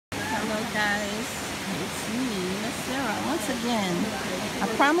Hi guys, it's me, Miss Sarah. Once again, I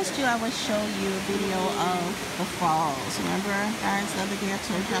promised you I would show you a video of the falls. Remember guys, the other day I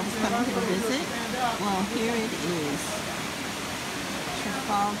told you I was coming here to visit? Well, here it is.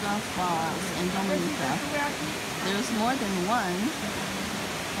 Trafalgar Falls in Dominica. There's more than one.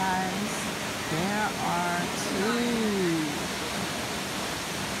 Guys, there are two.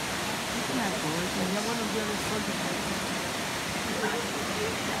 Isn't that gorgeous?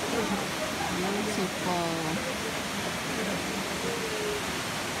 Beautiful.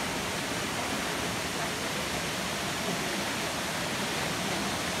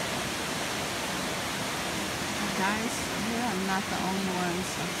 Guys, we are not the only ones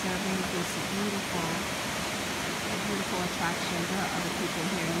observing this beautiful attraction. There are other people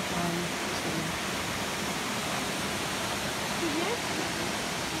here enjoying too.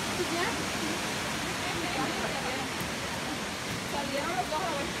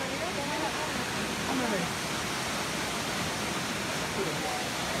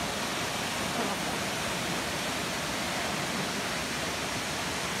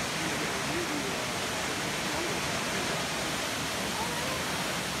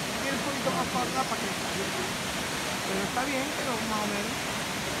 Pero está bien, pero más o menos.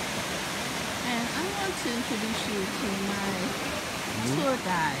 And I want to introduce you to my tour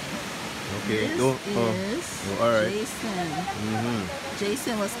guide. Okay. This is all right. Jason.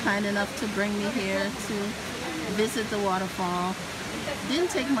 Jason was kind enough to bring me here to visit the waterfall. Didn't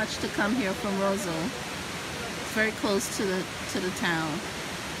take much to come here from Roseau. It's very close to the town.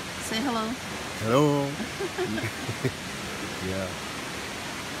 Say hello. Hello. Yeah.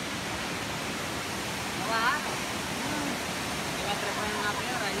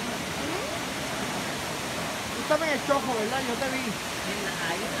 Tú estabas en el chojo, ¿verdad? Yo te vi.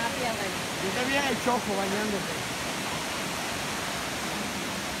 Yo te vi en el chojo bañándote.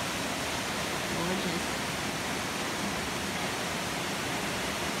 Gorgeous.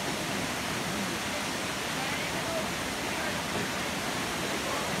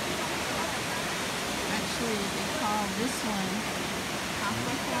 Actually, they call this one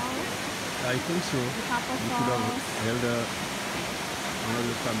Trafalgar Fall. I think so. Trafalgar You could have Falls. held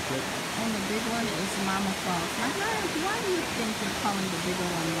another pamphlet. And the big one is Mama Falls. Now, why do you think they're calling the bigger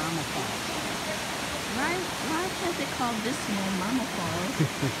one Mama Falls? Right? Why can't they call this one Mama Falls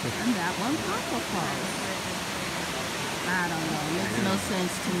and that one Papa Falls? I don't know. It makes no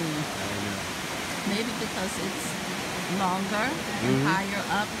sense to me. Maybe because it's longer and higher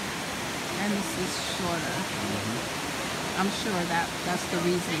up, and this is shorter. I'm sure that's the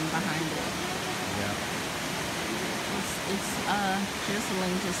reasoning behind it. Yeah. It's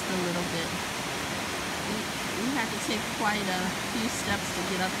drizzling just a little bit. We had to take quite a few steps to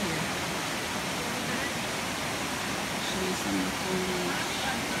get up here. Show you some of the foliage.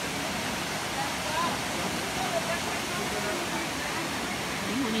 I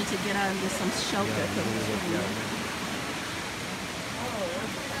think we need to get out and get some shelter.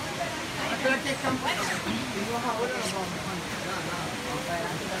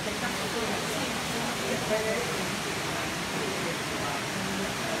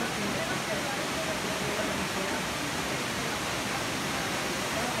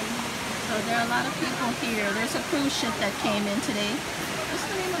 So there are a lot of people here. There's a cruise ship that came in today. What's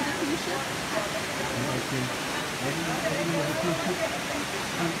the name of the cruise ship?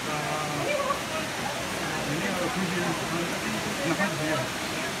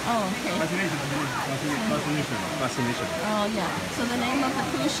 Oh, okay. Fascination. Oh, yeah. So the name of the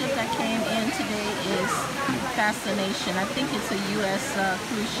cruise ship that came in today is Fascination. I think it's a U.S.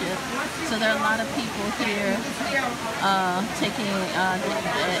 cruise ship. So there are a lot of people here taking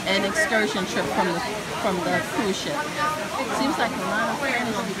an excursion trip from the cruise ship. Seems like a lot of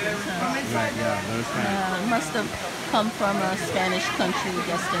Spanish people. Right, yeah, very fine. It must have come from a Spanish country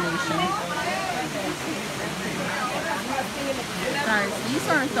destination. Guys, these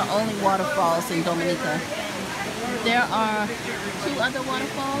aren't the only waterfalls in Dominica. There are two other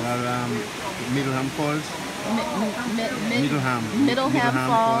waterfalls. Middleham Falls. Middleham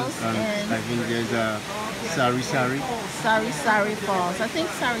Falls, and I think there's a Sari Sari Falls. I think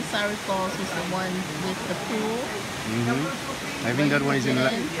Sari Falls is the one with the pool. I think that one is in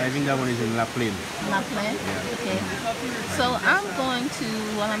La Plaine. La Plaine? Yeah. Okay. So I'm going to,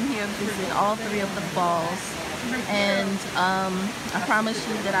 while I'm here, visit all three of the falls. And I promise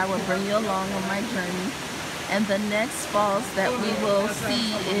you that I will bring you along on my journey. And the next falls that we will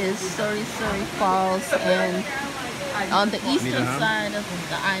see is Sari Falls and on the eastern side of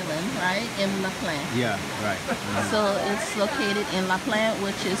the island, right? In La Plaine. Yeah, right. So it's located in La Plaine,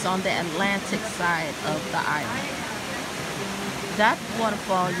 which is on the Atlantic side of the island. that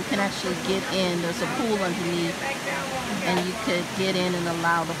waterfall, you can actually get in. There's a pool underneath, and you could get in and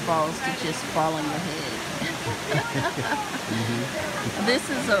allow the falls to just fall on your head. This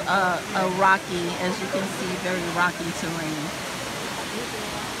is a rocky, as you can see, very rocky terrain.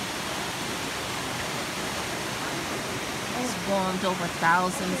 It's formed over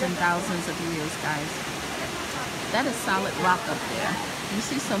thousands and thousands of years, guys. That is solid rock up there. You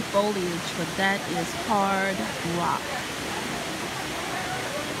see some foliage, but that is hard rock.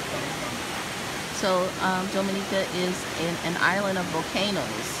 So Dominica is an island of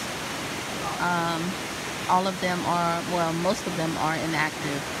volcanoes. All of them are, well, most of them are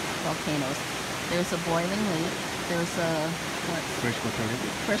inactive volcanoes. There's a boiling lake. There's a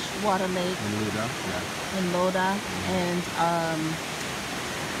freshwater lake In Loda, yeah. in Loda, and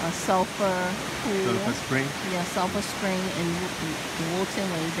a sulfur pool. Sulfur spring. Yeah, sulfur spring in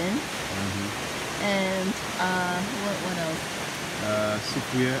Waterwaden. And what else?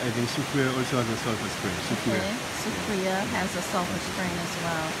 Sufria, I think Sufria also has a sulfur spring. Sufria. Okay, Sufria has a sulfur spring as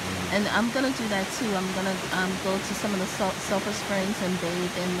well. And I'm gonna do that too. I'm gonna go to some of the sulfur springs and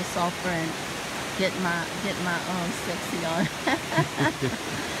bathe in the sulfur and get my sexy on.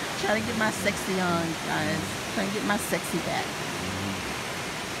 Try to get my sexy on, guys. Try to get my sexy back.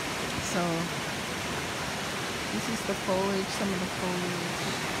 So this is the foliage, some of the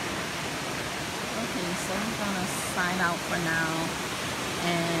foliage. Okay, so I'm gonna sign out for now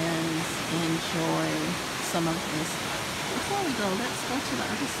and enjoy some of this. Before we go, let's go to the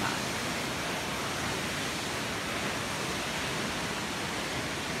other side.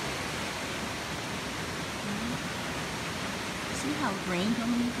 See how green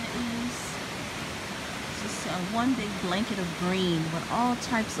Dominica is? It's just one big blanket of green with all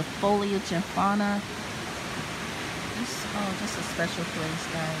types of foliage and fauna. Oh, just a special place,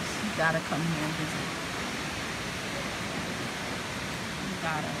 guys. You gotta come here and visit. You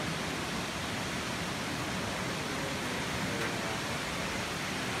gotta.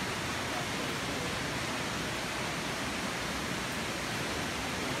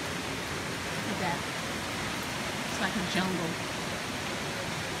 Look at that. It's like a jungle.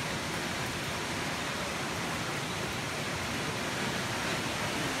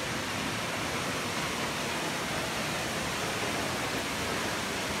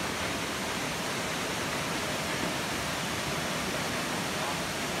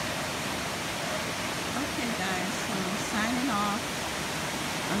 Signing off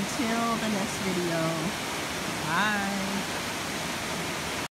until the next video. Bye.